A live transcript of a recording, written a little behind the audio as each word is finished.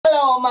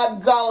my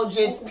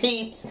gorgeous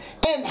peeps,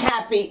 and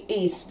happy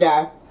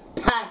Easter,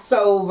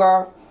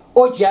 Passover,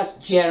 or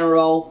just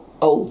general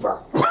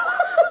over.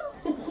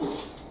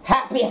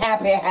 Happy,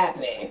 happy,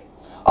 happy.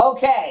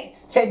 Okay,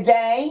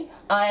 today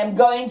I am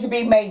going to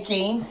be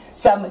making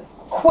some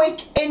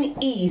quick and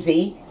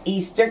easy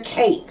Easter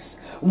cakes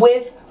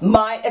with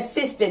my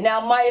assistant.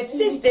 Now my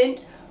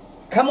assistant,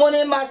 come on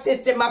in my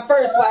assistant, my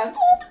first one.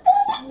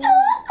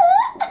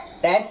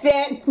 That's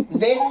it.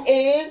 This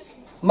is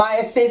my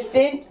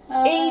assistant,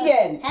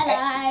 Eden.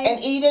 Hello.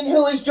 And Eden,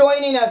 who is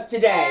joining us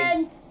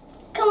today.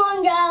 Come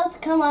on, girls.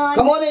 Come on.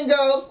 Come on in,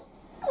 girls.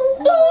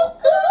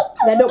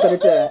 They're not going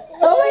to do it.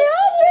 Oh, they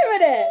are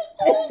doing it.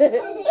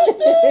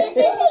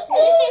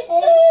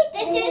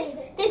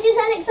 This is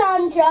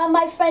Alexandra,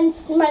 my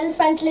friend's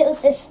little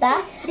sister,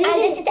 and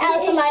this is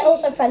Elsa, my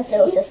also friend's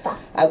little sister.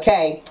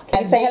 Okay.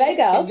 And say hello,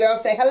 girls. And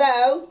girls say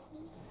hello.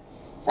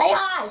 Say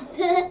hi.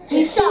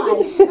 You shy?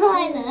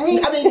 I know.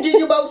 I mean, do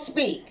you both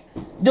speak?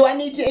 Do I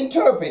need to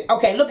interpret?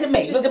 Okay, look at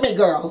me. Look at me,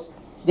 girls.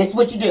 This is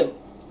what you do.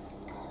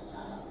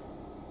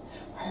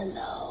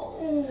 Hello.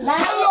 No.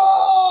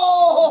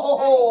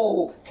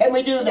 Hello. Can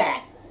we do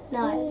that?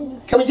 No.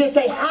 Can we just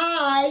say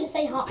hi? Just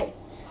say hi.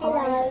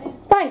 Hello.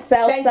 Thanks,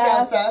 Elsa. Thanks,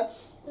 Elsa.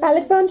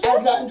 Alexandra?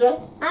 Alexandra.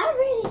 I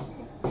really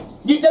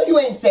You know you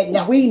ain't said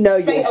nothing. We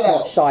know say you're hello.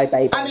 not shy,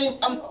 baby. I mean,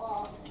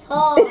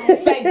 hi.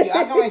 thank you.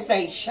 I can always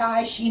say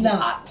shy, she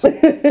not. So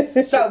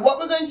what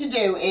we're going to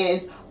do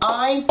is,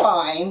 I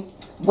find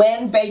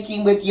when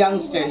baking with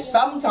youngsters,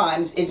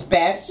 sometimes it's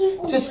best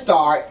to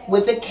start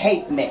with a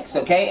cake mix,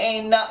 okay?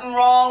 Ain't nothing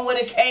wrong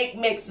with a cake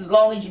mix as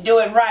long as you do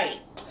it right.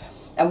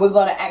 And we're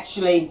going to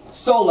actually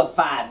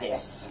soulify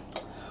this.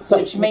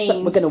 Which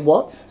means we're going to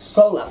what?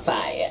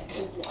 Soulify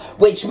it.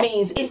 Which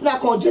means it's not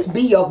going to just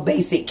be your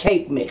basic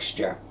cake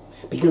mixture.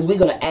 Because we're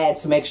going to add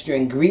some extra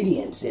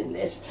ingredients in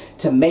this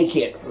to make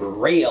it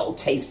real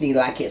tasty,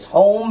 like it's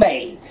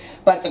homemade.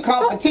 But the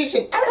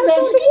competition,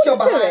 Alexandra, get your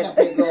behind up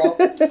here, girl.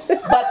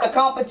 But the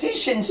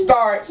competition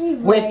starts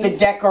with the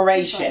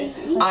decoration.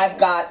 I've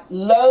got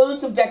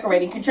loads of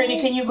decorating.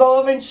 Katrina, can you go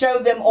over and show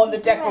them on the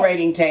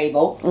decorating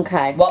table?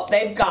 Okay. What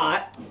they've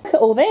got. Look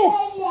at all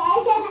this.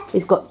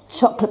 We've got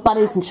chocolate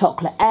bunnies and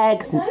chocolate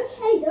eggs and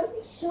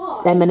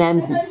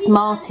M&Ms and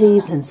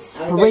Smarties and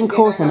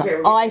sprinkles and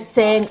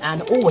icing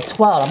and a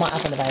twirl. I might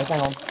have one of those.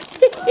 Hang on.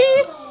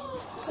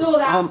 Saw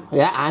that.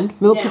 Yeah, and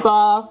Milky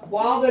Bar.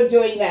 While they're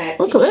doing that,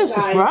 Look at this,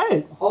 it's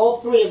great. All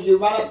three of you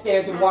run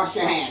upstairs and wash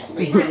your hands,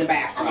 please, in the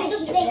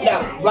bathroom.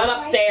 No, run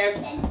upstairs.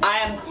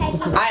 I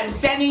am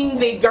sending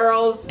the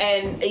girls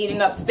and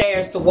Eden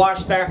upstairs to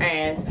wash their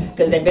hands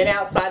because they've been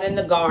outside in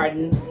the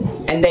garden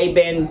and they've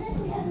been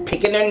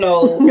picking their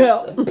nose,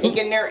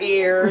 picking their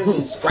ears,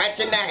 and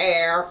scratching their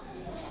hair.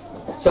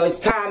 So it's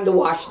time to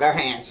wash their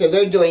hands. So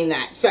they're doing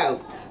that. So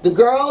the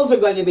girls are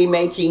going to be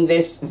making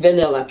this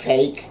vanilla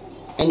cake.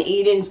 And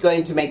Eden's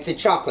going to make the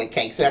chocolate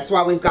cake. So that's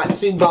why we've got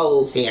two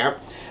bowls here.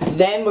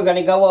 Then we're going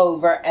to go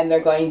over and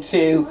they're going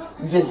to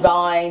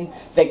design.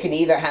 They can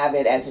either have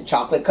it as a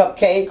chocolate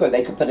cupcake or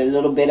they could put a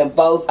little bit of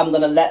both. I'm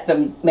going to let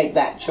them make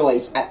that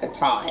choice at the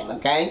time,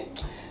 okay?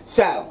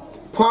 So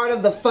part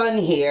of the fun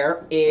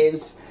here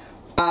is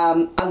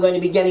I'm going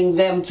to be getting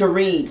them to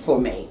read for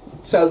me.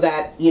 So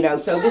that, you know,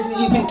 so this is,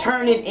 you can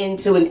turn it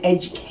into an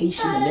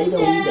education and they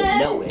don't even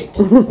know it.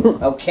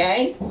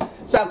 Okay?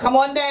 So come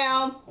on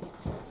down.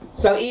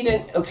 So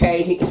Eden,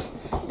 okay,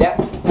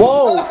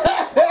 Whoa! What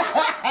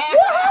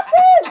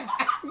happened?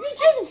 You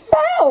just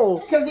fell!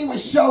 Because he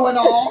was showing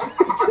off.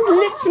 Just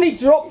literally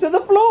dropped to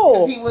the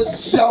floor. He was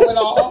showing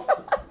off.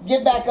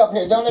 Get back up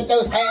here. Don't let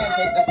those hands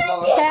hit the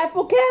floor.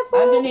 Careful, careful.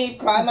 Underneath,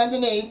 climb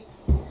underneath.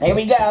 Here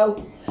we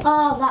go.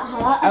 Oh, that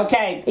hurt.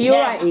 Okay. Are you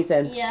alright,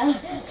 Eden? Yeah.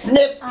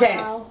 Sniff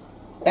test.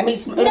 Let me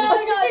No, Did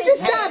you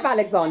just stab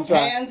Alexandra?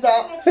 Hands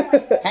up.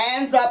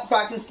 Hands up so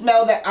I can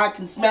smell that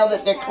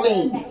they're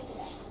clean.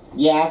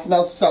 Yeah, I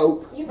smell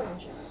soap.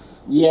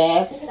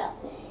 Yes.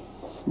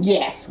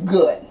 Yes,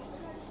 good.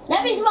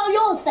 Let me smell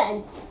yours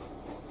then.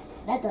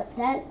 They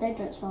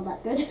don't smell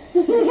that good.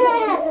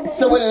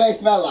 So what do they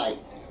smell like?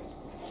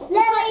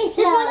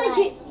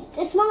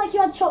 They smell like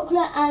you had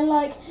chocolate and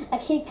like a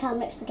Kit Kat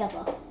mixed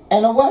together.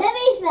 And a what? Let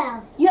me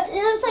smell. It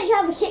looks like you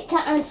have a Kit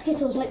Kat and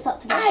Skittles mixed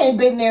up together. I ain't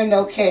been there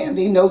no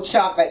candy, no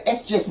chocolate.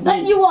 It's just me.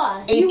 But you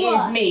are. It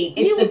is me.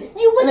 It's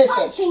you were listen,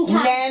 touching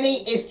Kat.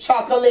 Nanny is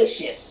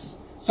chocolicious.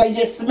 So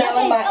you're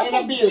smelling my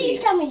inner beauty. Please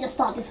can we just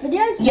start this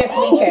video? Yes,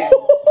 we can.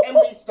 Can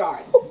we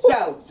start?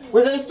 So,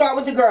 we're going to start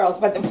with the girls.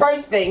 But the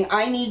first thing,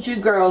 I need you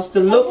girls to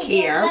look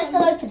here. Let's go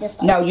open this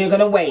one. No, you're going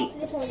to wait.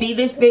 See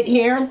this bit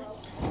here?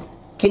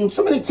 Can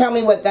somebody tell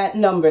me what that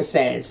number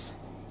says?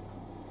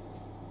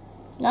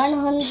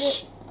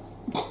 900.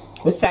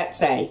 What's that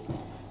say?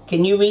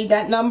 Can you read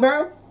that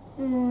number?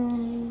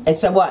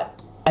 It's a what?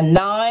 A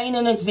 9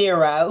 and a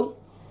 0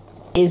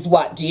 is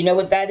what? Do you know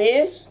what that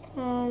is?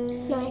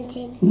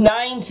 19.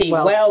 90.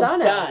 Well done.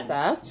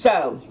 Elsa.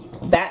 So,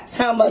 that's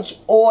how much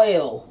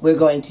oil we're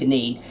going to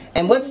need.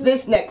 And what's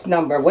this next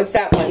number? What's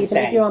that one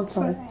say?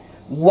 180.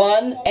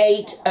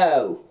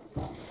 180.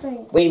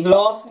 We've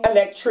lost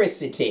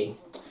electricity.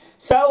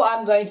 So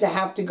I'm going to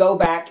have to go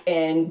back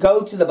and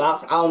go to the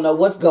box. I don't know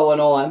what's going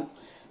on,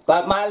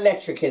 but my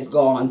electric is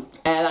gone,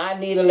 and I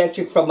need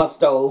electric from my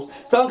stove.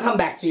 So I'll come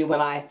back to you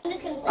when I...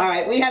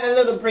 Alright, we had a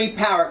little brief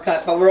power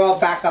cut, but we're all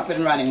back up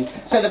and running.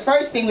 So the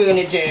first thing we're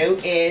going to do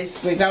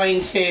is we're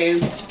going to...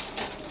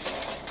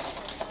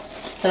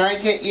 Can I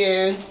get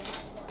you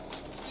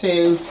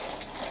to...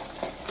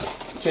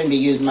 Shouldn't be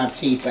using my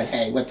teeth, but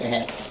hey, what the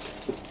heck.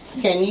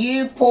 Can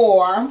you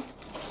pour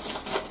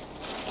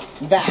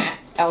that,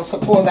 Elsa,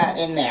 pour that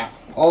in there.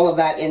 All of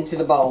that into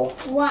the bowl.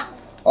 What?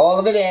 All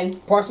of it in.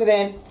 Pour it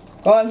in.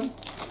 Go on.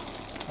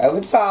 Over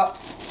the top.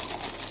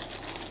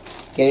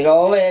 Get it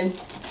all in.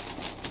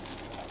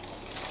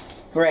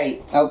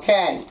 Great.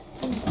 Okay.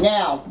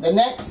 Now, the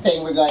next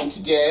thing we're going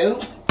to do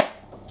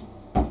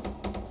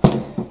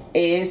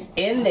is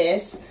in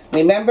this,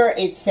 remember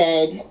it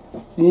said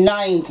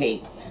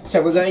 90.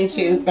 So we're going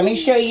to, let me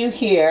show you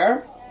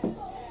here.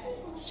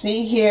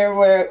 See here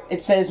where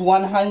it says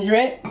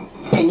 100?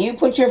 Can you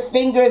put your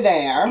finger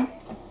there?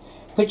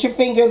 Put your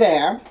finger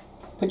there.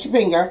 Put your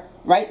finger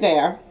right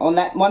there on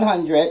that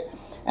 100.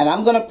 And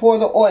I'm going to pour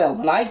the oil.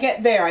 When I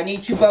get there, I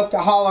need you both to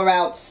holler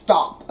out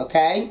stop,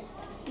 okay?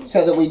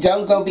 So that we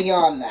don't go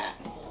beyond that.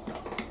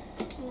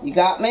 You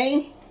got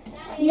me?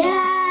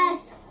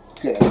 Yes.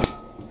 Good.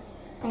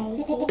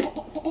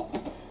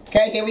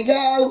 Okay, here we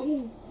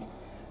go.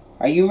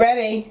 Are you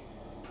ready?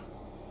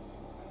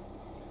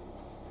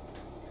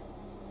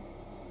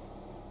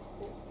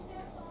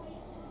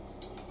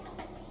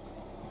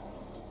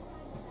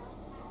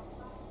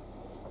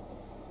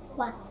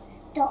 What?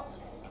 Stop.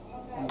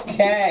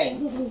 Okay.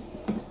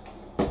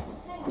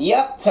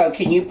 Yep, so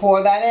can you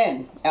pour that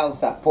in,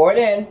 Elsa? Pour it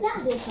in.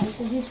 That'll be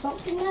fun to do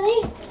something,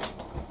 Daddy.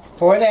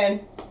 Pour it in.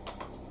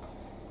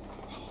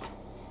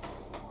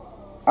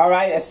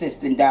 Alright,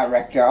 assistant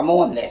director, I'm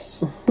on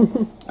this.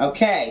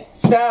 Okay,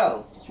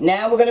 so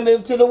now we're going to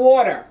move to the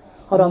water.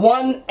 Hold on.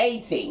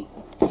 180.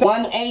 So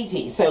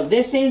 180. So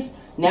this is,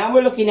 now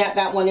we're looking at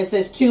that one that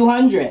says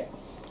 200.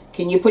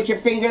 Can you put your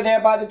finger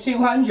there by the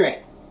 200?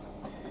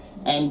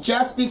 And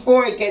just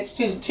before it gets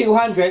to the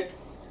 200,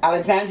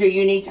 Alexandra,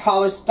 you need to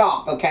holler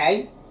stop,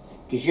 okay?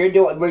 Because you're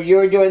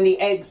doing the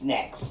eggs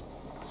next.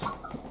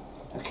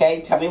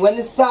 Okay, tell me when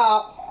to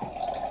stop.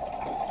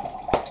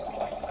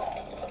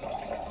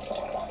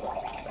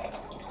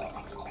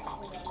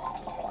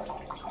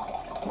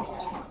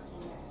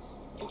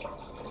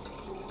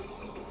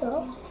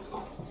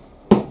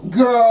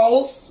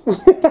 Girls,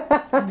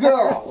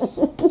 girls,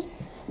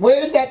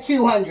 where's that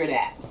 200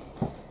 at?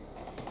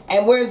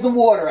 And where's the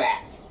water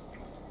at?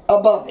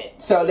 Above it.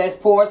 So let's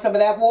pour some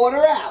of that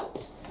water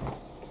out.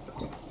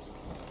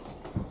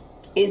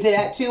 Is it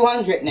at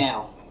 200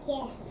 now?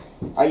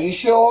 Yes. Are you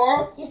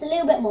sure? Just a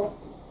little bit more.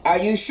 Are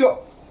you sure?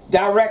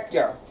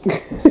 Director,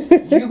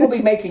 you're going to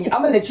be making,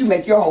 I'm going to let you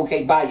make your whole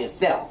cake by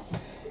yourself.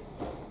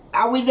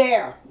 Are we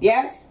there?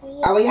 Yes?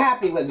 Are we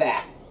happy with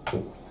that?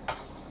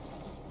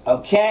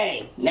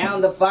 Okay, now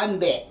the fun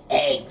bit,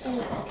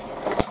 eggs.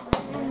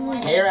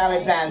 Here,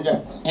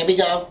 Alexander, here we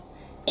go.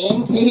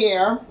 Into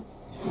here,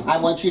 I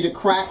want you to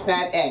crack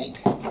that egg.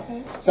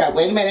 So,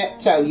 wait a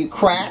minute. So, you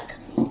crack,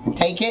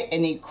 take it,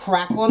 and you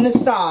crack on the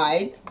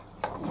side.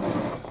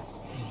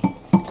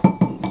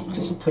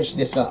 Just push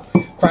this up.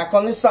 Crack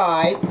on the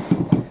side.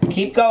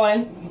 Keep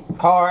going.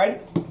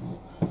 Hard.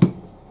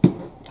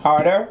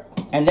 Harder.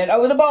 And then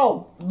over the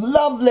bowl.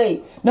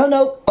 Lovely.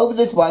 No, over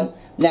this one.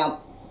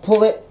 Now,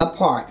 pull it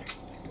apart.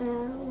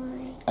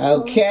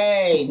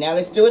 Okay, now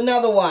let's do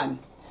another one.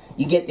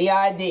 You get the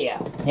idea.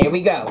 Here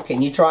we go.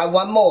 Can you try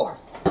one more?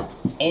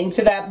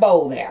 Into that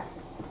bowl there.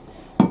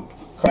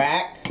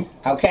 Crack.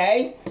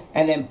 Okay?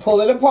 And then pull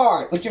it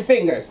apart with your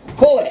fingers.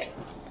 Pull it.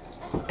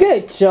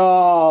 Good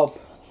job.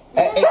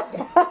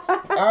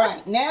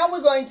 Alright, now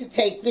we're going to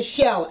take the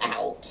shell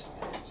out.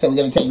 So we're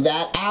going to take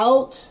that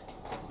out.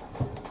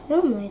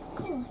 Oh my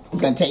God. We're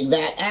going to take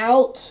that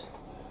out.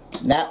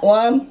 That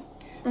one.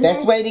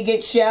 Best way to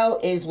get shell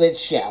is with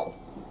shell.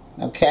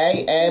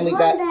 Okay, and we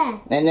got,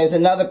 and there's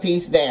another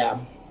piece there.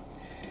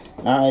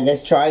 Alright,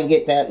 let's try and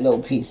get that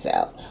little piece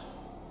out.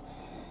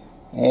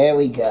 There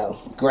we go.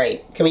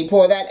 Great. Can we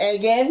pour that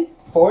egg in?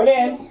 Pour it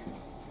in.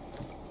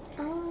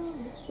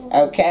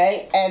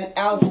 Okay, and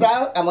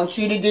Elsa, I want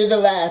you to do the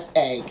last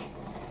egg.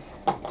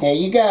 Here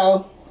you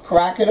go.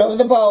 Crack it over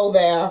the bowl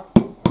there.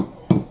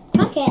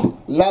 Okay.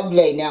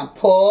 Lovely. Now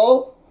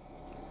pull.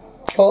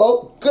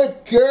 Pull. Good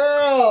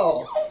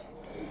girl.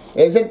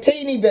 There's a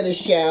teeny bit of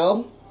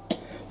shell.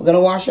 We're going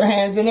to wash our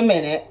hands in a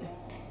minute.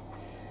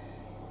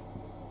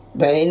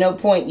 But ain't no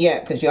point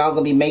yet because y'all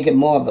going to be making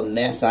more of them.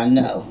 Yes, I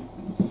know.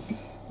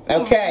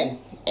 Okay.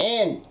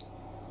 And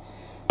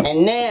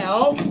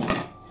now,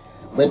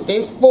 with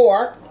this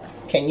fork,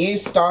 can you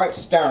start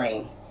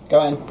stirring? Go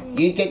on.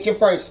 You get your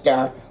first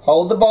stir.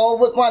 Hold the bowl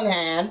with one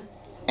hand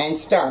and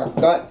stir.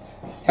 Go on.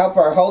 Help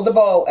her. Hold the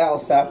bowl,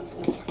 Elsa.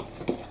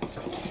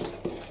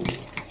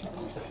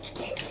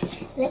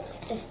 Looks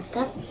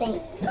disgusting.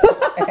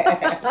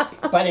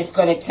 But it's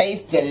going to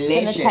taste delicious.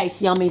 It's going to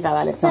taste yummy though,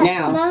 Alexander.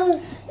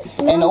 Now,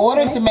 In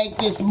order to make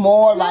this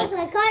more like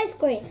ice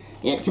cream.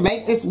 Yeah, to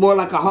make this more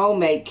like a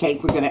homemade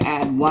cake, we're going to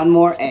add one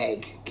more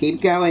egg.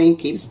 Keep going,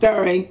 keep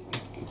stirring.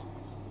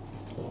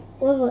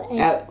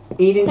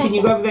 Eden, can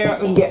you go over there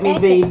and get me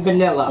the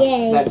vanilla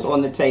that's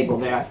on the table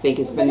there? I think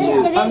it's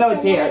vanilla. Oh, no,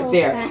 it's here. It's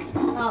here.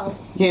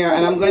 Here,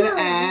 and I'm going to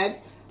add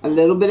a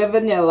little bit of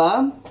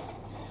vanilla.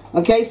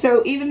 Okay,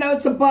 so even though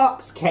it's a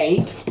box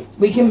cake,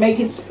 we can make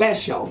it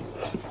special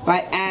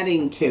by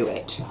adding to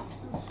it.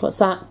 What's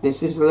that?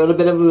 This is a little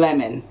bit of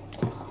lemon.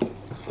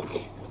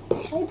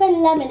 How you put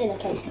lemon in a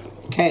cake?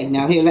 Okay,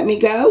 now here, let me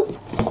go.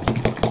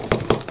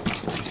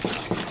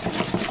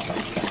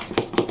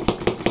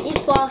 He's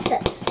fast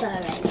at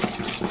stirring.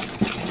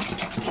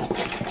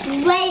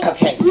 Wait,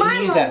 okay,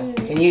 can you go?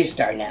 Can you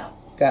stir now?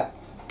 Go.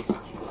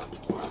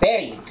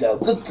 There you go.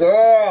 Good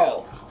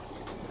girl.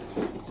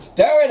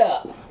 Stir it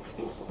up.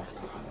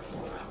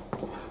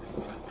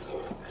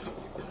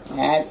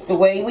 That's the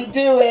way we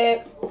do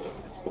it.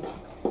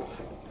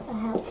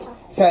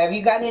 So have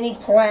you got any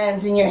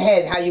plans in your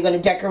head how you're going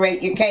to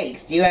decorate your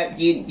cakes? Do you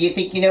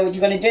think you know what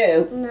you're going to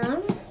do?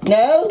 No.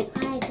 No?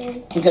 I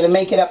do. You're going to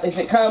make it up as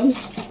it comes?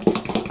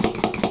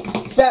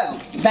 So,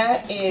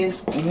 that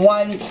is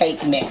one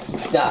cake mix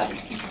done.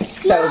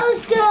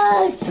 Smells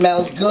good.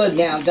 Smells good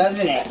now,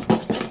 doesn't it?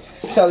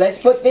 So let's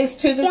put this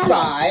to the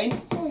side.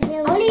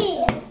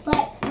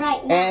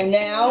 Right now. And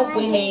now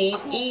we need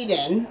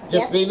Eden.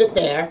 Just leave it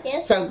there.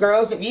 Yes. So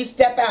girls, if you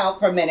step out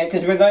for a minute,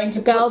 because we're going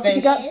to Girls, put this...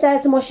 if you go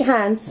upstairs and wash your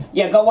hands.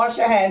 Yeah, go wash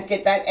your hands.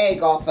 Get that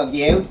egg off of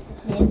you.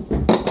 Yes.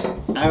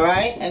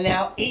 Alright, and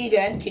now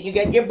Eden, can you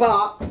get your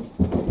box?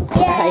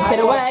 Yeah. Take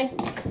it away.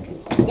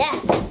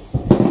 Yes.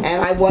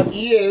 And I want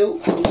you,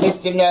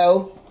 Mr.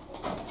 Know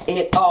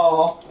It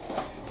All,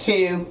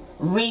 to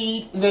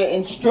read the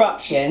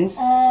instructions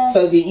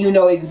so that you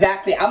know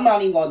exactly. I'm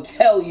not even going to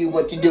tell you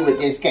what to do with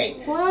this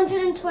cake.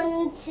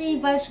 120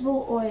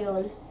 vegetable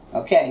oil.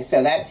 Okay,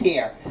 so that's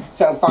here.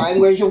 So find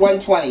where's your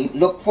 120.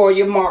 Look for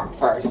your mark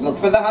first. Look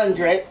for the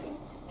 100.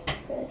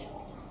 Good.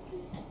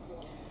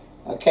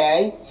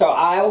 Okay, so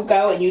I'll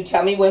go and you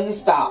tell me when to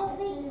stop.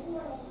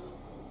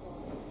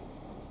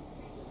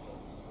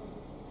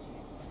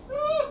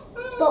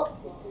 Stop.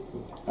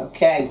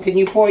 Okay, can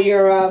you pour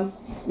your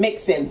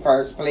mix in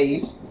first,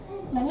 please?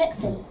 My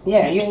mixing.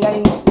 Yeah, you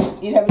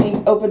haven't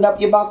even opened up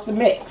your box of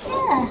mix.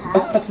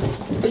 Yeah.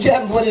 But you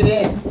haven't put it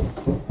in.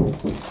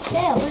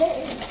 Yeah, put it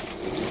in.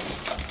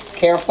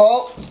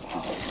 Careful.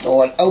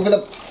 Going over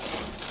the...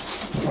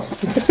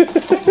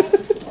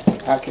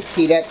 I can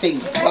see that thing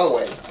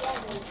going.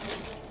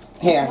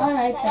 Here.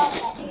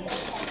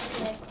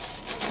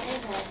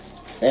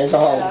 There's a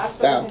hole.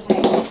 Go.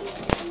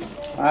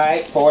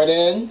 Alright, pour it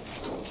in.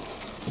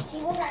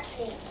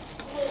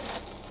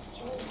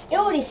 It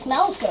already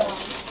smells good.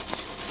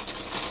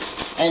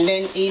 And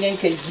then Eden,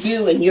 because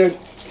you and your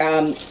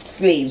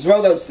sleeves,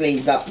 roll those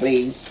sleeves up,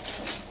 please.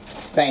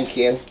 Thank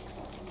you.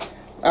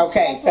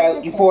 Okay, so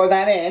you pour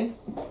that in.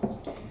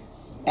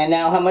 And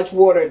now how much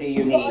water do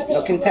you need?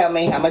 Look and tell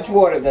me, how much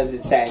water does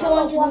it say?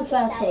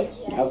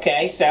 230.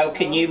 Okay, so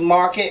can you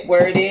mark it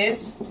where it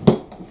is?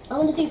 I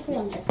want to do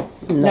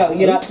 300. No,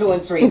 you're not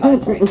doing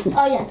 300.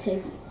 Oh yeah, 2.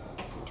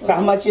 So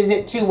how much is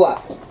it to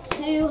what?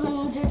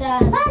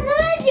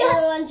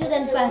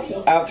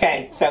 230.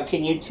 Okay, so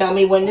can you tell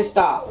me when to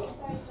stop?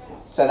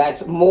 So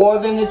that's more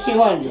than the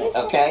 200,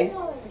 okay?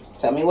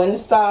 Tell me when to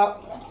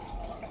stop.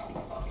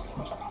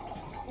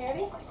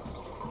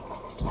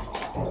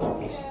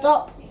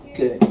 Stop.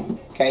 Good.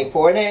 Okay,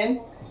 pour it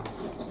in.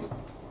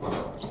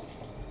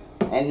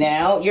 And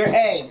now your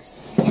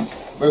eggs.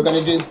 Yes. We're going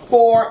to do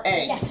 4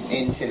 eggs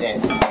into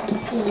this. I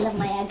love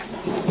my eggs.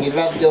 You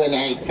love doing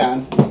eggs, huh?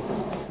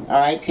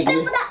 Alright, can Except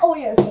you... for that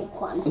Oreo cake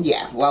one.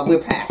 Yeah, well,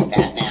 we're past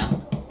that now.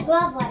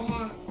 Love one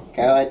here.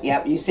 Go on.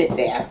 Yep, you sit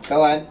there.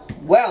 Go on.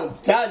 Well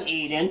done,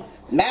 Eden.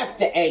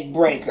 Master egg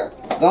breaker.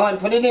 Go on,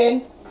 put it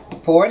in.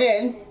 Pour it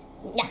in.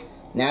 Yeah.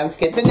 Now let's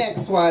get the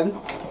next one.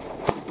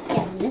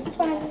 Yeah, this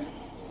one.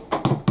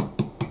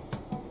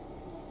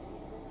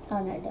 Oh, no,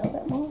 a little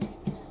bit more.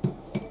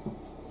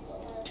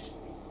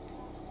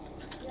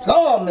 Go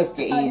on,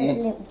 Mr.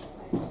 Eden.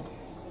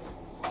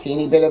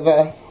 Teeny bit of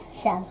a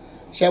Shell.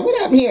 shell. What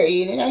happened here,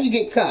 Eden? How you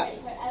get cut?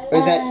 Or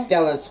is that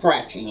Stella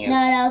scratching you? No,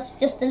 that was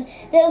just there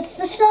was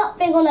a sharp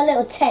thing on a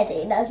little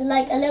teddy. There was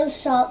like a little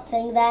sharp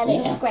thing there, and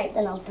it was scraped,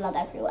 and there was blood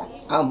everywhere.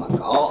 Oh my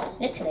God.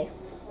 Literally.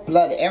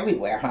 Blood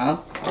everywhere,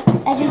 huh?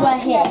 Everywhere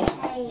here.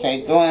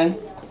 Okay, go on.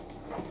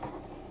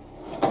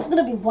 There's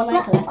gonna be one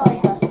egg left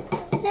over.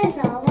 There's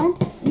our one.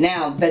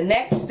 Now, the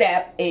next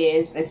step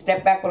is, let's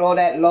step back with all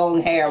that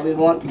long hair. We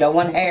don't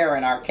want hair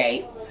in our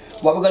cake.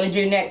 What we're going to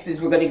do next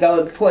is we're going to go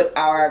and put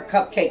our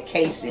cupcake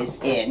cases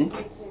in.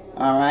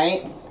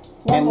 Alright?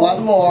 And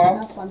one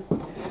more.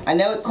 I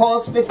know it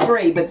calls for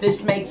 3, but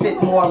this makes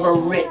it more of a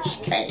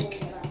rich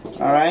cake.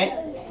 Alright?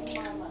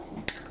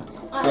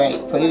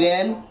 Great. Put it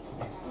in.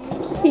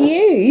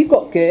 You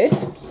got good.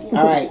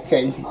 Alright,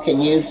 then can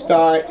you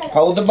start,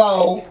 hold the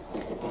bowl,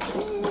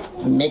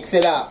 mix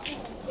it up.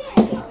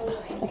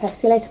 Okay,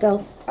 see you later,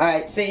 girls.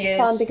 Alright, see you.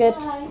 Fun, be good.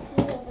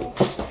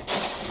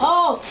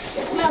 Oh,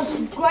 it smells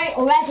great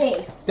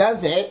already.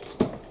 Does it?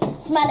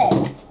 Smell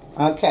it.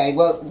 Okay,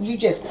 well, you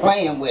just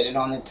playing with it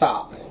on the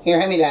top. Here,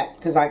 hand me that,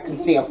 because I can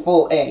see a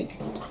full egg.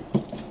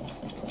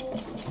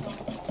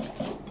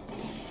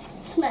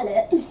 Smell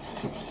it.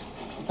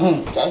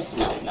 It does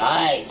smell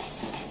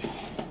nice.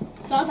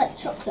 Smells like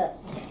chocolate.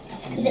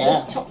 Because Yeah.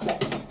 it is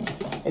chocolate.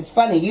 It's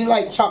funny, you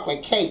like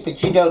chocolate cake,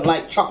 but you don't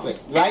like chocolate,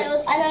 right?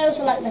 And I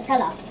also like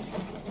Nutella.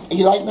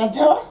 You like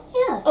Nutella?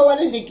 Yeah. Oh, I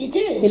didn't think you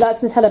did. He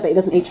likes Nutella, but he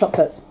doesn't eat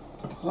chocolates.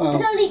 I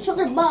don't eat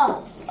chocolate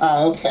bars.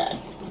 Oh, okay.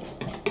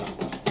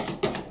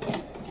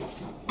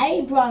 I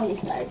eat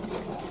brownies though.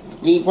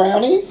 You eat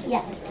brownies?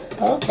 Yeah.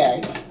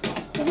 Okay.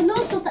 There's a lot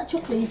of stuff that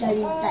chocolate you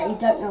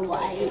don't know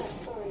what I eat.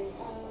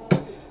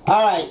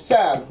 Alright,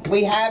 so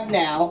we have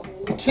now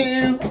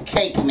 2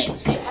 cake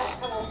mixes.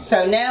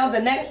 So now the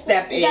next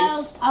step is,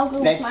 Girls, I'll go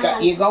wash my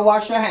hands. you go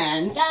wash your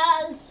hands.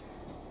 Girls.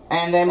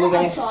 And then we're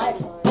going That's to...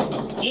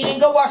 right. Eden,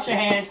 go wash your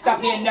hands.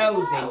 Stop being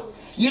nosy.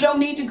 You don't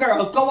need the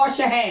girls. Go wash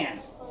your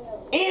hands.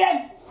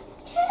 Eden!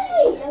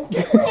 Hey, I'm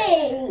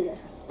kidding.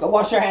 Go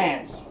wash your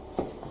hands.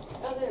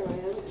 Oh, there I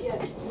am.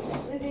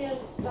 Yeah. Lydia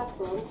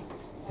Saffron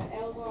at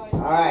LY.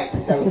 Alright,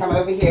 so come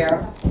over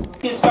here.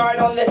 You start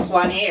on this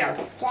one here.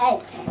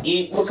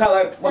 Okay. What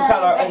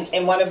color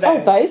in one of Oh,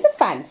 those? those are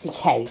fancy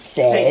cases.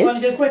 So you want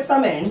to just put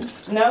some in?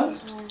 No?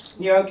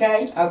 You're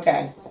okay?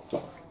 Okay.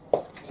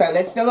 So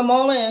let's fill them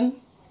all in.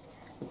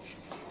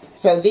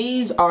 So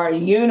these are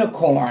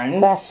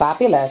unicorns. They're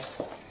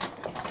fabulous.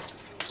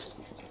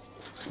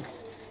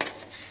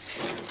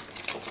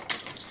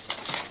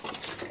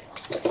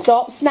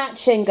 Stop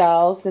snatching,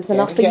 girls. There's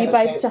enough for we you go.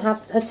 both to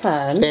have a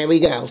turn. There we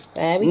go.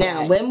 There we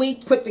now, go. when we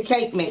put the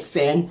cake mix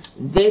in,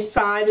 this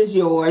side is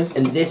yours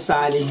and this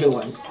side is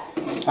yours.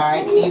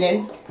 Alright,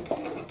 Eden.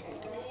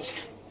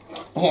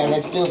 Here,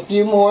 let's do a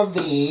few more of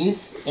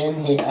these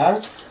in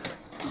here.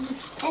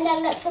 And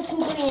then let's put some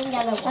green and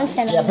yellow ones.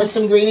 Okay, Yeah, put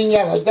some green and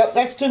yellow.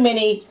 That's too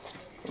many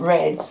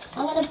reds.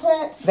 I'm going to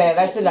put... There,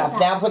 that's enough.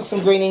 Now put some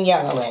green and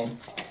yellow in.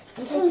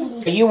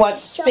 You want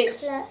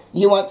 6. Chocolate.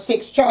 You want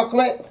 6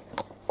 chocolate,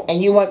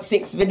 and you want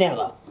 6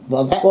 vanilla.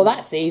 Well,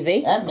 That's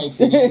easy. that makes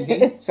it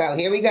easy. So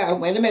here we go.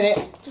 Wait a minute.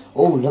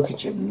 Oh, look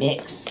at your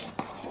mix.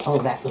 Oh,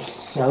 that looks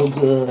so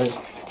good.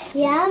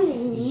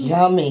 Yummy.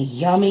 Yummy,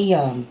 yummy,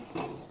 yum.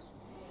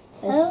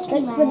 Oh,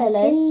 6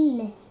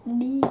 vanillas.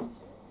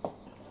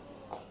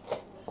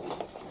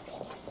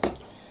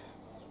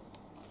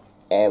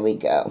 There we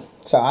go.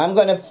 So I'm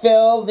going to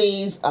fill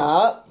these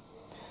up.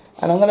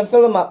 And I'm going to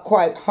fill them up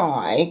quite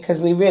high because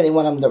we really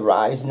want them to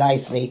rise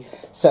nicely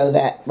so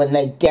that when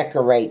they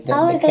decorate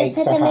them, the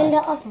cakes are high. In the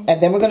oven.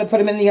 And then we're going to put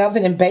them in the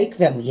oven and bake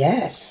them.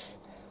 Yes,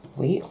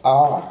 we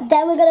are.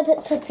 Then we're going to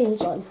put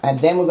toppings on. And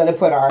then we're going to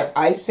put our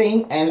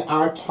icing and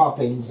our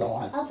toppings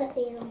on. I'll put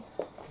them.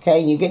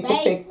 Okay, you get to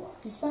pick.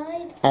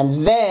 Decide.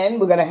 And then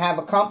we're going to have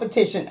a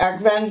competition.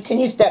 Alexander, can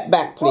you step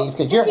back, please?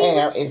 Because your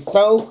hair is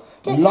so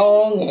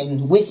long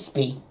and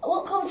wispy.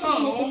 What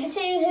competition is it? To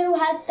see who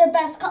has the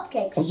best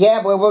cupcakes.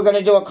 Yeah, well, we're going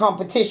to do a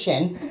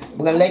competition.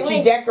 We're going to let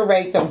you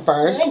decorate them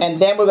first, and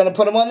then we're going to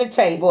put them on the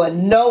table,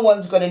 and no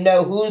one's going to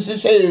know whose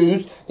is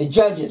whose. The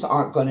judges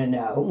aren't going to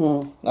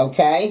know.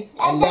 Okay?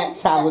 And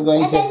that's how we're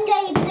going to... And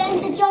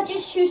then the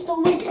judges choose the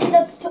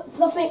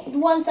perfect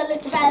ones that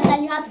look the best,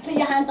 and you have to put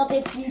your hand up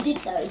if you did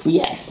those.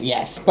 Yes,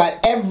 yes. But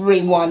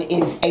everyone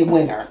is a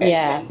winner.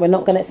 Yeah, we're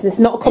not going to... It's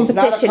not a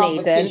competition, It's not a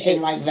competition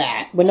Eden. like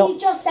that. We're You not...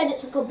 just said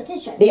it's a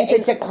competition. Yeah,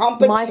 it's a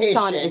competition. My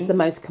son is the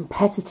most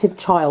competitive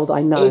child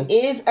I know. It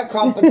is a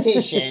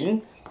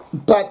competition,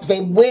 but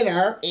the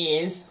winner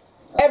is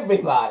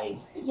everybody.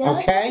 Yeah,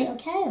 Okay?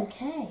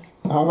 Okay.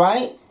 All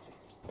right.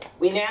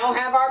 We now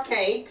have our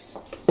cakes.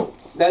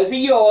 Those are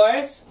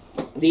yours.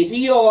 These are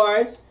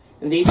yours.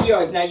 And these are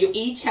yours. Now you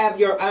each have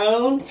your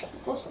own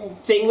Frosting.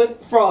 thing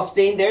with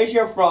frosting. There's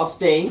your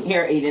frosting.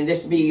 Here, Eden,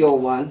 this will be your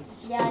one.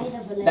 Yeah, I need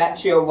a vanilla.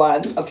 That's your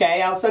one.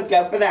 Okay, I'll also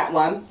go for that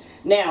one.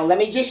 Now, let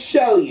me just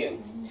show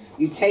you.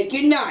 You take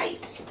your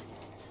knife.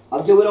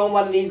 I'll do it on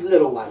one of these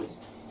little ones.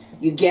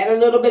 You get a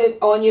little bit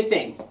on your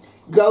thing.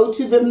 Go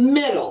to the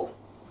middle.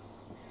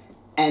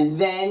 And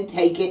then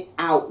take it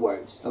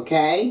outwards.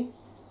 Okay?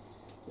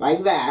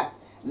 Like that.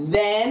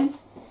 Then,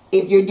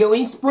 if you're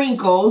doing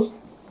sprinkles,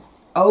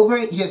 over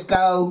it, just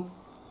go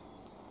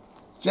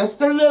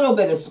just a little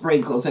bit of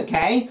sprinkles,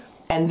 okay?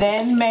 And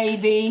then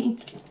maybe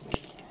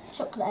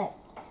Chocolate.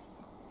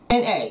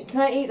 an egg,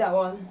 Can I eat that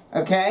one?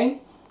 okay?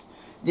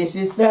 This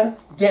is the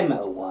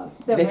demo one.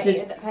 So This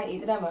is can I eat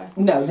the demo?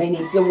 no, they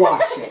need to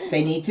watch it.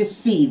 They need to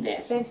see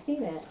this. They've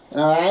seen it.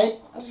 Alright?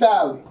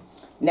 So,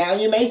 now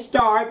you may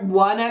start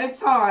one at a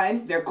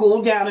time. They're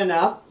cooled down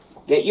enough.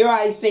 Get your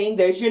icing.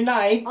 There's your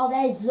knife. Oh,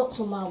 there's lots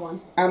on my one.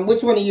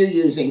 Which one are you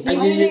using? Are I'm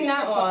you using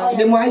that one.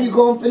 Then why are you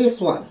going for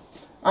this one?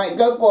 Alright,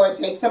 go for it.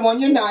 Take some on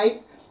your knife.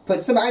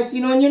 Put some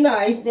icing on your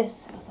knife.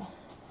 This.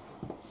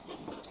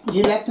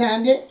 You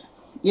left-handed?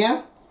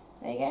 Yeah?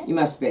 There you go. You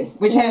must be.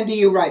 Which hand do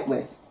you write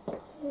with?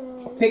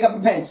 Pick up a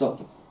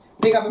pencil.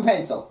 Pick up a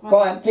pencil. Go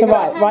on. Pick So it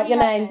up. write your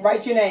name.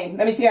 Write your name.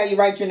 Let me see how you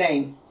write your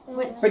name.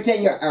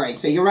 Pretend you're, alright,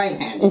 so you're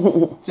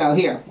right-handed. So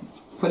here,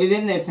 put it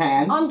in this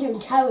hand. I'm doing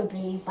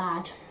terribly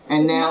bad.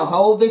 And now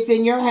hold this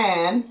in your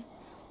hand.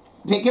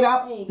 Pick it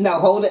up. No,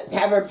 hold it.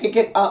 Have her pick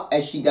it up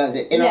as she does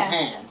it in her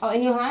hand. Oh,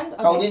 in your hand?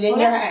 Okay. Hold it in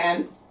your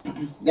hand.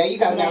 There you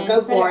go. Now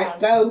go for it.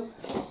 Go.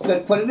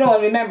 Good. Put it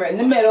on. Remember, in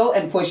the middle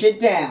and push it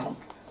down.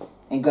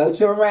 And go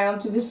to around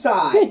to the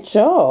side. Good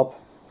job.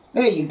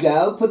 There you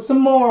go. Put some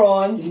more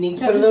on. You need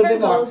to put a little bit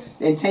more.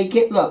 Then take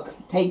it. Look.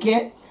 Take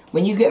it.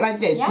 When you get like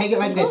this, take it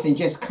like this and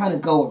just kind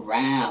of go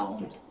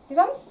around. These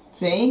ones?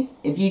 See?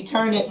 If you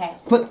turn it,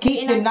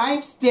 keep the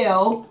knife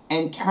still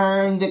and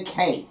turn the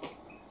cake.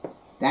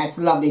 That's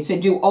lovely. So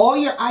do all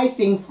your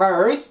icing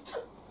first.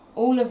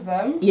 All of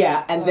them?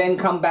 Yeah, and then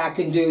come back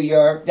and do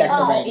your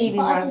decorating.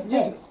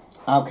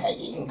 Okay,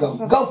 Eden,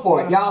 go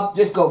for it. Y'all,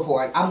 just go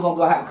for it. I'm going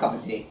to go have a cup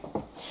of tea.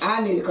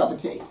 I need a cup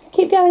of tea.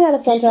 Keep going,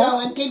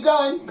 Alexandra. Keep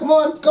going. Come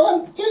on, go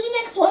on. Do the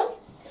next one.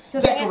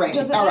 Decorate.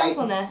 All right.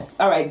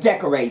 All right,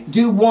 decorate.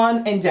 Do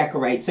one and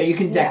decorate so you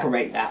can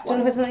decorate that one.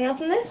 Do you want to put something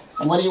else in this?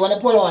 And what do you want to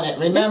put on it?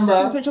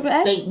 Remember,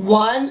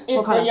 one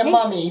is for your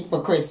mummy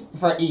for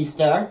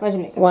Easter.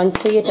 One's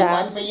for your And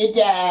dad. one's for your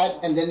dad,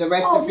 and then the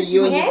rest are for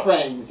you and your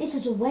friends. This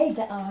is a way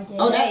better idea.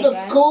 Oh, that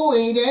looks cool,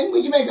 Eden. Were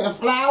you making a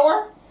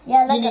flower?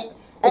 Yeah, like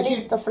at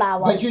least the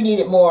flower. But you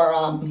needed more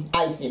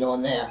icing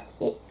on there.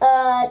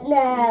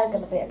 Nah,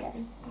 gonna be okay.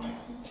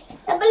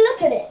 Have a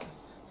look at it.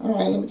 All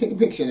right, let me take a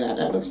picture of that.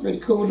 That looks pretty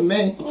cool to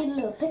me. Need a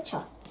little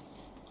picture.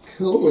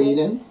 Cool,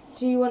 Eden.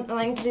 Do you want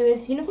anything to do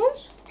with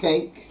unicorns?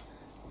 Cake.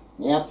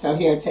 Yep, so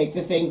here, take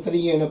the thing for the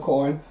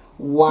unicorn.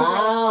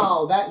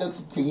 Wow, that looks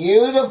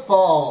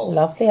beautiful.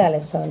 Lovely,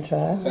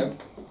 Alexandra. So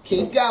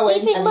keep going. Do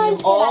you think and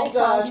mine's you're all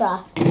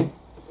Alexandra? done.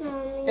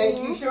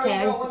 You sure you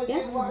don't want to do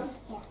one?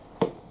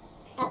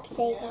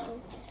 Upside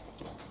down.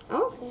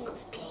 Oh,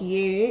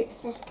 cute.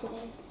 That's good.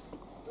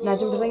 Now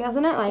do you put something else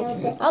in it?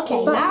 Like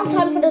Okay, now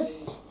time for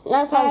this.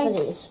 Now time for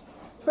these.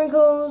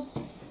 Sprinkles.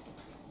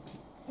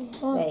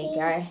 There you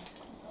go.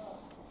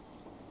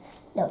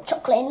 Little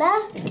chocolate in there.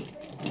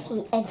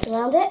 Some eggs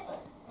around it.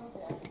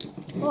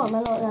 Oh, am I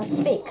not allowed to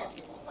speak?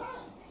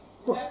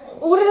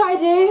 What did I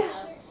do?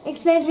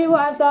 Explain to me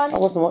what I've done. I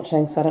wasn't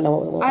watching, so I don't know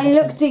what we were. I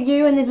looked at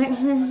you and then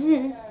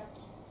like,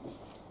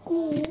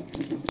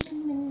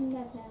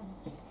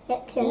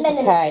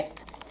 Okay.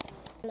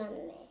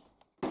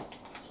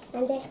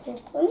 And this is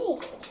for me.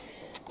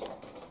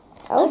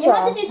 Elsa, You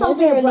had to do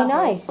something those are really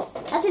nice.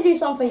 nice. I had to do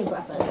something for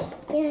your breakfast.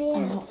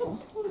 Yeah.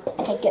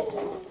 Okay,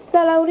 good.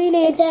 Stella, what do you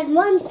need? There's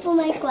one for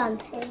my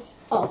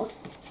grandpa's. Oh.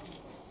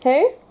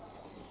 Who?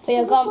 For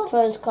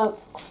your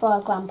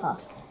for grandpa.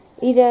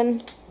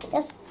 Eden.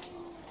 Yes.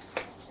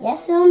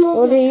 Yes,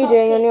 What are you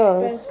doing on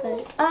yours?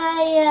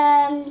 I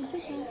am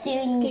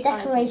doing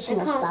decoration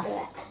and stuff.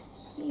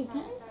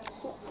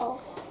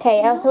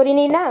 Okay, Elsa, what do you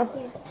need now?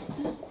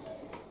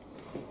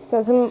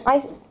 Got some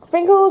ice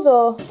sprinkles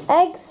or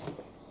eggs?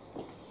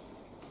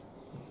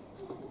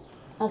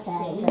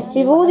 Okay. Do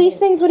you have all these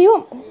things? What do you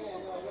want?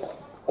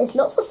 There's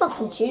lots of stuff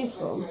to choose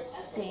from.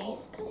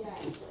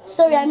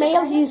 Sorry, I may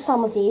have used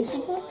some of these.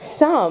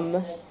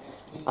 Some.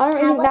 I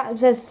don't think that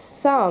says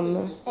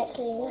some.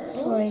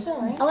 Sorry.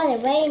 I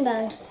want a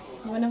rainbow.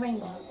 I want a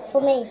rainbow.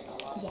 For me.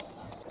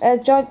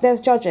 There's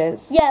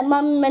judges. Yeah,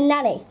 Mum and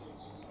Nanny.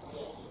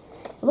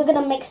 We're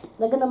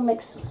gonna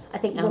mix. I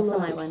think Elsa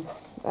might win.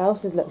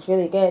 Elsa's looks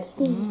really good.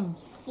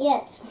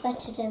 Yeah, it's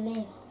better than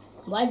me.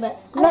 Why? But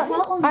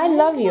I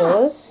love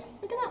yours.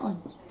 Look at that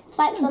one.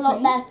 thanks a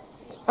lot there.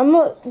 I'm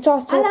not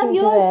just talking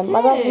to them. I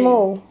love them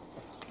all.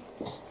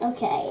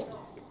 Okay.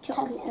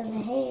 Chocolate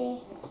over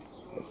here.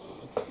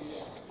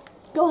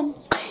 Go on.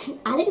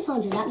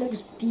 Alexandra, that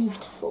looks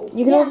beautiful.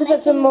 You can also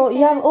put some more.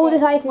 You have all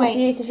this item to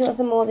use. If you want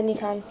some more, then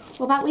you can.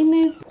 What about we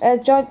move?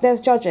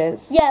 There's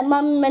judges. Yeah,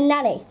 Mum and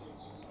Nanny.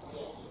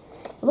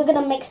 We're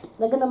gonna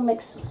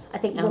mix. I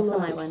think Elsa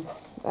might win.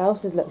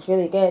 Elsa's looks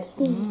really good.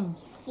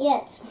 Yeah,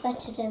 it's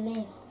better than me.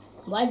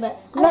 Why? But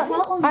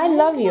I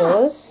love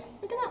yours.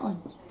 Look at that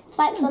one.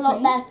 thanks a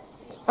lot there.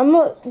 I'm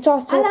not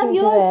just talking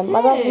to them. I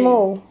love them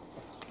all.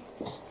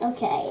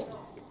 Okay.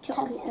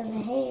 Chocolate over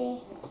here.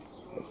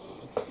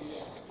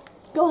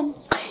 Go on.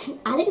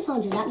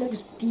 Alexandra, that looks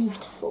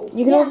beautiful.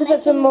 You can also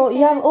put some more.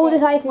 You have all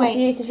this item to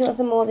use. If you want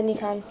some more, then you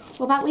can. What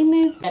about we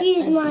move?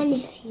 Use mine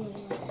if you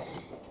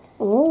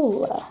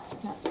Ooh.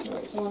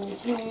 That's 1,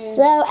 2.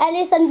 So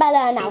Ellis and Bella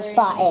are now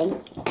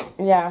starting.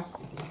 Yeah.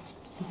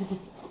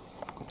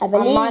 I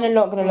believe. Mine are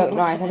not going to look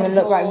nice. They're going to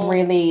look like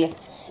really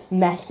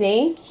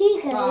messy.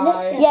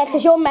 Yeah,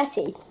 because you're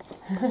messy.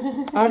 I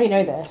already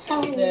know this.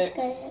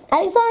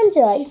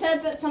 Alexandra, She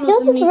said that some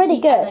yours of them is need really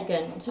to be good.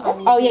 elegant.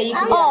 Oh yeah, you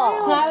can.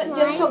 Oh. Can I have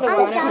just chocolate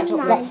one? I don't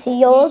like Let's see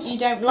yours. You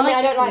don't chocolate. I mean,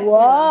 I don't like.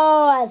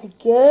 Whoa, that's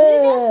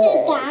good.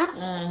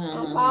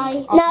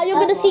 Now you're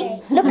gonna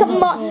see. Look at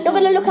mine. You're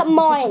gonna look at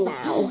mine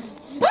now.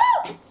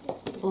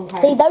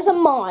 See, those are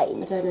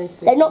mine.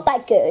 They're not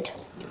that good.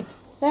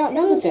 They're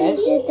good.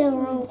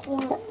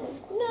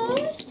 No,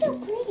 it's still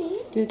pretty.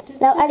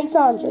 Now,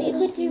 Alexandra's. What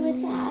you could do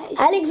with that?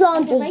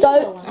 Alexandra's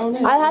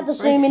don't. I had to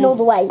zoom in all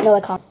the way. No,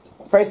 I can't.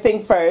 first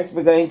thing first,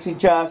 we're going to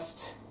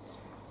just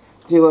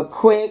do a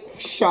quick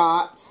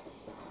shot.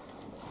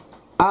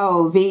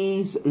 Oh,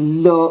 these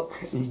look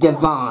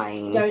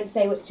divine. Don't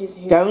say which is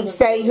who. Don't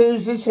say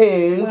whose is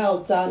whose.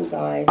 Well done,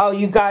 guys. Oh,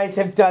 you guys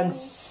have done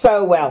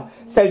so well.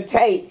 So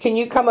Tate, can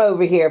you come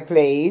over here,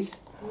 please?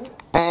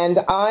 And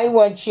I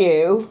want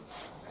you,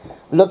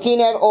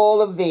 looking at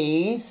all of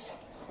these,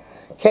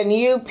 can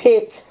you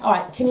pick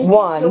Alright, can you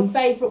one pick your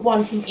favourite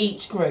one from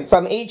each group?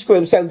 from each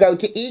group? So go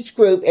to each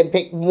group and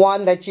pick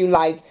one that you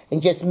like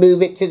and just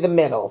move it to the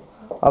middle.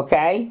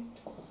 Okay?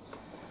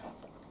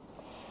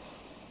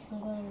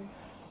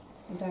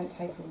 Don't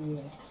take from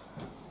you.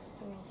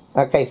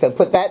 Okay, so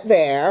put that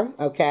there.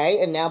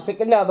 Okay, and now pick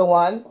another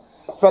one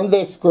from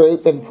this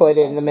group and put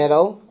it in the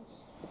middle.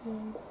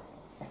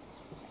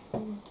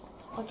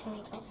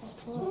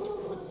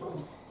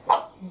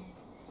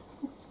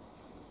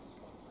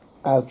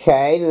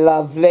 Okay,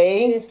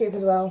 lovely. This group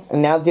as well.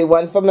 And now do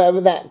one from over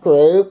that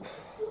group.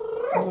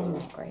 And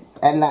that group.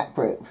 And that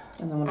group.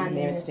 And the one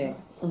nearest you.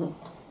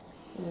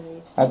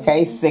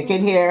 Okay, stick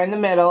it here in the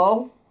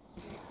middle.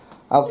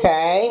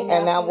 Okay,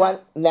 and now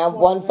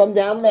one from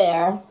down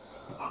there.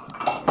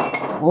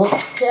 Whoop,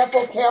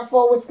 careful,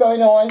 careful, what's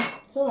going on?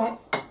 It's alright.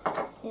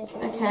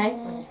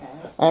 Okay.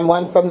 And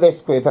one from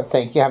this group, I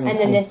think. You haven't. And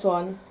then this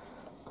one.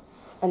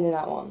 And then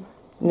that one.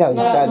 No, you've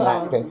done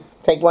that group.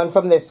 Take one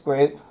from this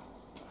group.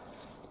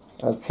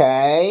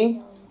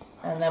 Okay.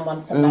 And then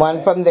one from And that one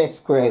group. from this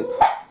group.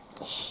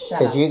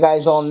 Because you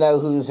guys all know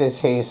whose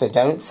is who, so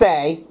don't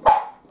say.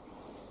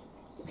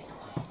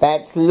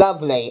 That's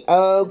lovely.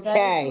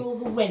 Okay. Those are all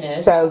the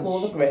winners So of all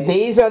the groups.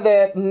 these are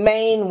the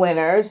main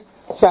winners.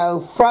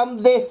 So from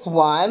this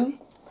one,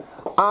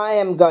 I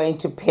am going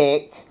to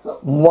pick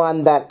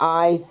one that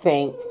I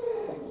think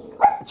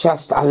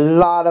just a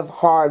lot of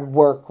hard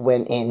work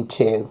went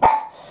into.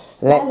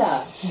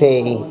 Let's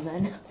see.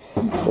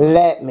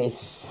 Let me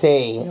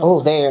see.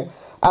 Oh, there.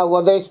 Oh,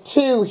 well, there's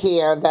two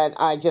here that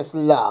I just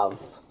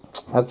love.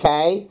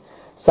 Okay?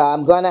 So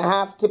I'm going to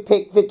have to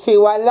pick the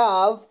two I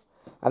love.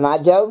 And I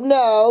don't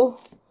know.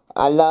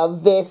 I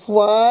love this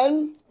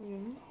one.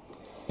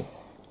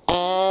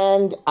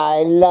 And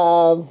I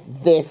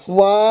love this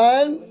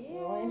one.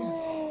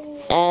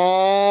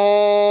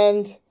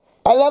 And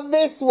I love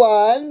this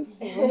one.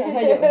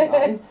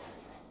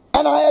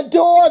 And I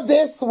adore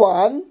this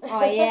one.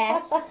 Oh,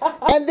 yeah.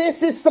 And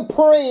this is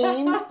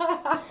supreme.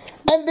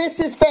 And this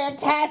is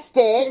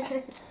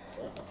fantastic.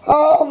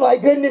 Oh my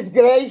goodness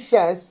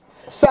gracious.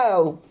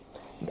 So,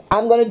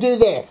 I'm going to do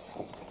this.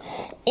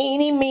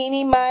 Eeny,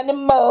 meeny, miny,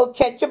 mo,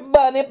 catch a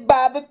bunny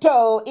by the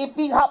toe. If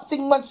he hops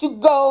and wants to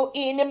go,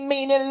 eeny,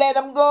 meeny, let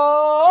him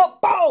go.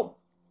 Boom!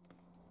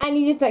 And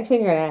you just like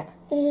fingering it.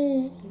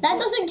 That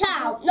doesn't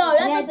count. No,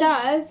 that doesn't.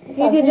 does.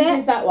 Who did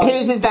it? that one?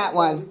 Whose is that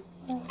one?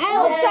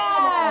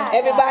 Elsa!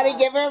 Everybody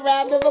give her a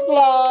round of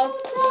applause.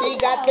 She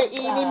got the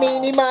eeny,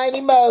 meeny,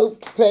 miny, mo.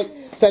 Click.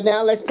 So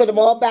now let's put them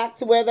all back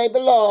to where they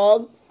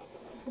belong.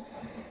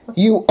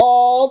 You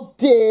all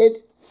did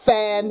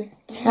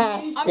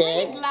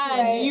fantastic.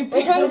 Glad you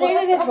Which picked one's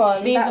this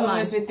one? These That are one.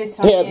 ones with this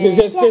one. Here, is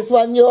this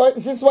one yours?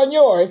 Is this one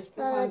yours?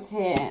 This one's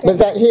here. Was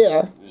that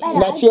here?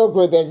 That's your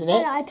group, isn't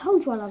it? I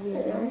told you I love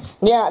you.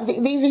 Yeah,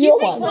 these are your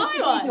ones. My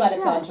one. To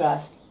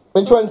Alexandra.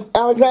 Which ones?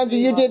 Alexandra,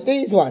 you did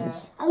these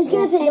ones. I was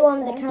going to pick the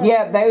one with the camera.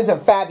 Yeah, those are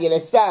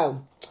fabulous.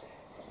 So,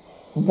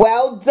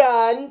 well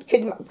done.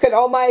 Can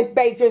all my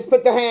bakers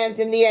put their hands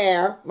in the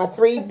air? My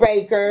 3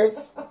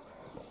 bakers.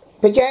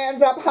 Put your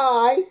hands up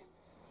high.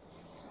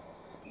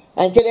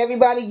 And can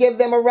everybody give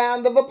them a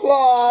round of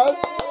applause?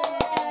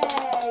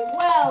 Yay,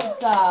 well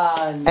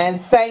done.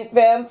 And thank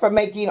them for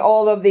making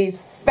all of these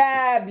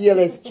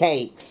fabulous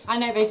cakes. I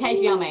know, they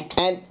taste yummy.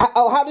 And,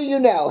 oh, how do you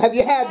know? Have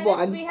you had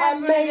one? We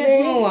had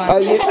a small one. Oh,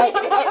 you,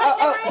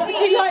 Do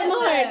you like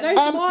mine? Those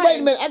are mine. wait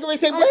a minute. I'm going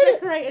to say,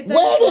 decorated those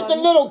where did the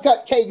ones. little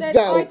cupcakes I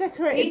go?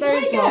 decorated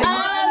those ones.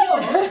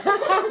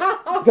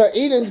 So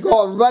Eden's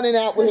gone running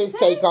out with his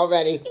cake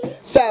already.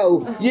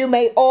 So you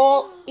may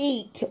all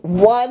eat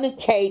one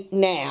cake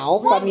now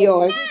from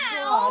yours.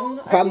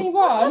 Only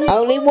one?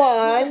 Only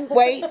one.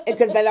 Wait,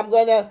 because then I'm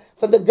going to,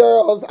 for the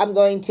girls, I'm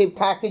going to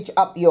package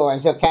up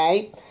yours,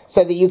 okay?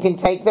 So that you can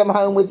take them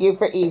home with you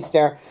for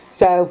Easter.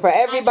 So for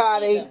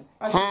everybody,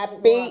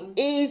 Happy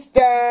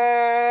Easter!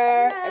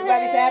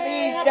 Everybody say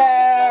Happy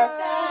Easter!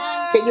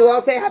 Can you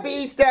all say Happy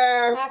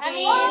Easter?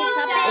 Happy Easter.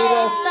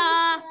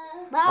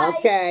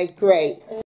 Okay, great.